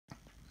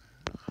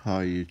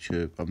Hi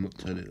YouTube, I'm not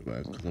turning it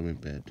around because I'm in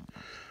bed.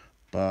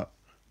 But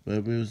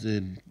when we was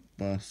in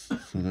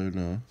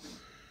Barcelona,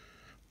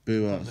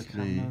 Boo asked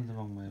me,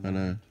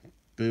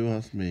 Boo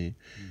asked me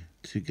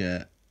to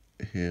get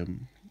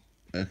him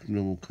a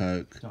normal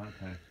Coke,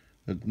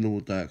 a normal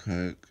Diet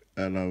Coke,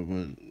 and I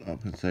went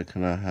up and said,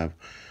 can I have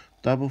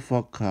double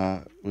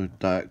vodka with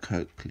Diet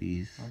Coke,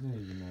 please? I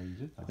didn't even know you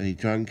did that. And he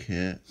drank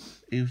it.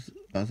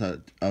 I was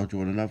like, oh, do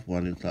you want another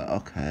one? He was like,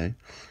 okay.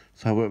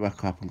 So I went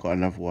back up and got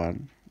another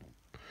one.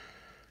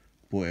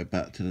 Brought it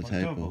back to the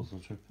table. Doubles or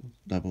triples?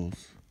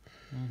 Doubles.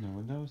 I know,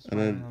 when they were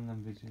smiling on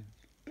them videos.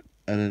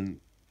 And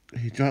then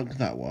he drank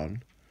that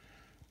one.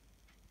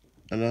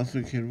 And I was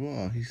thinking,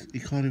 wow, he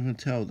can't even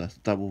tell that's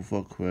double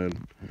vodka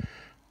and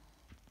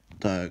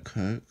Diet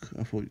Coke.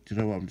 I thought, do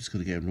you know what, I'm just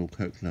going to get him all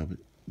Coke now.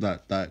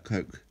 But Diet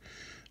Coke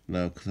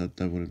now, because I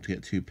don't want him to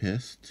get too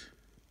pissed.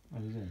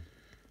 Oh, you did?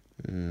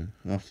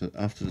 Yeah,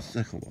 after the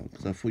second one,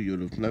 because I thought you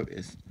would have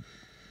noticed.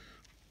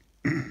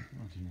 I don't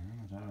know,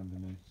 I don't remember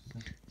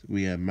noticing.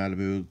 We had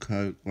Malibu and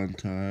Coke one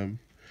time.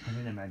 I'm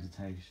in a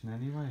meditation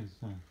anyway,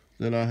 so...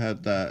 Then I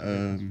had that...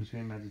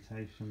 between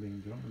meditation and being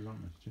drunk, there's not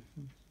much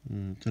difference.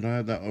 Then I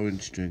had that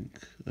orange drink.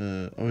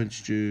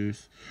 Orange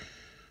juice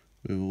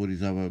with all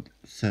these other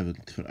 7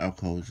 different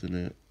alcohols in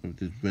it. With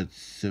this red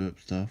syrup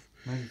stuff.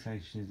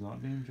 Meditation is like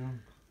being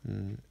drunk.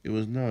 It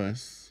was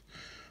nice.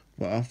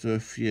 But after a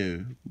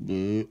few...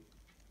 You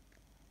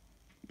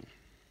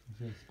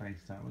feel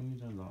spaced out when you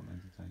do a lot of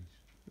meditation.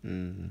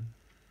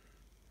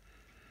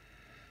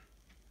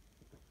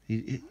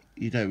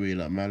 You don't really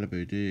like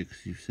Malibu, do you?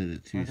 Because you've said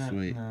it's too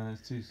sweet. No,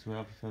 it's too sweet.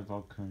 I prefer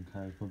vodka and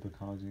Coke or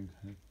Bacardi and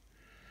Coke.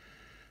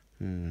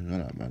 I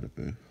like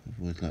Malibu. I've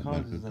always liked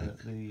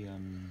Malibu.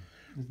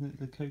 Isn't it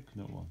the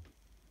coconut one?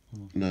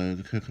 No,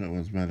 the coconut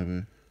one's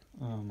Malibu.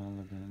 Oh,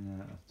 Malibu. No,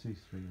 that's too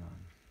sweet.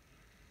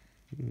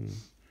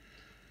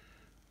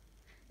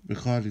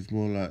 Bacardi's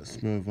more like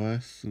smell of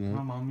ice. You know?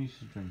 My mum used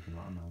to drink a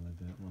lot of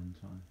Malibu at one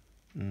time.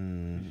 She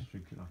used to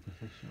drink it like a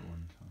fish at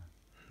one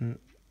time.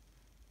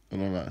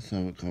 And I like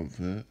Southern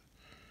Comfort.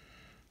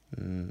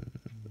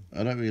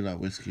 I don't really like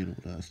whiskey and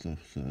all that stuff,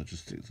 so I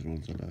just stick to the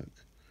ones I like.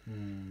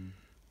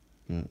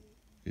 But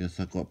yes,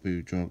 I got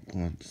Boo drunk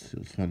once. It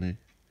was funny.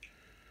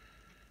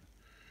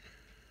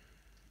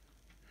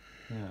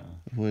 Yeah.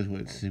 I've always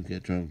wanted to see him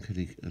get drunk, and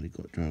he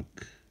got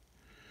drunk.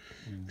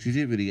 Because he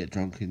didn't really get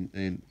drunk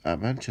at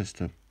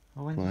Manchester.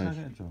 Oh, when did I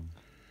get drunk?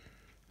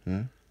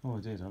 Yeah. Oh, I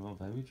did. I got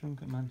very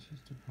drunk at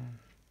Manchester Pride.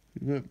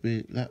 You won't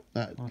be that.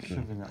 I was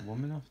shoving that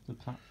woman off the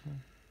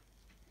platform.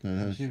 No,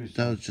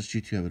 that was just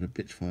you two having a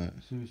bitch fight.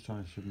 She was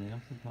trying to shove me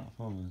off the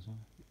platform as well.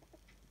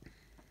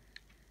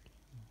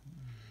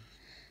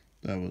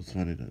 That was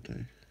funny that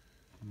day.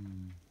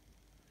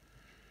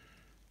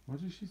 What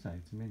did she say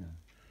to me now?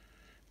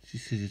 She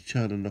said you're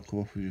trying to knock him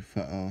off with your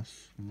fat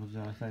ass. And what did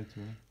I say to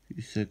her?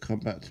 You said come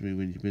back to me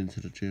when you've been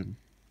to the gym.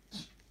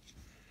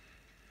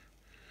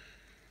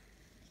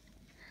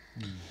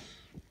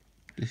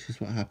 This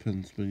is what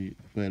happens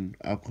when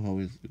alcohol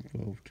is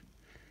involved.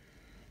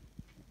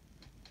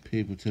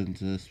 People tend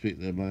to speak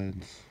their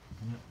minds.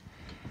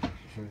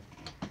 True.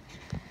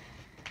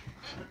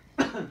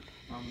 I'm going to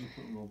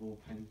put more ball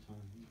paint on.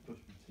 Brush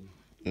my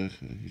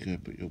teeth. Okay, you go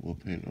put your ball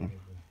paint on.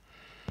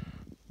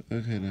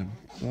 Okay then.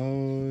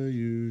 Bye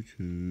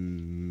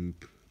YouTube.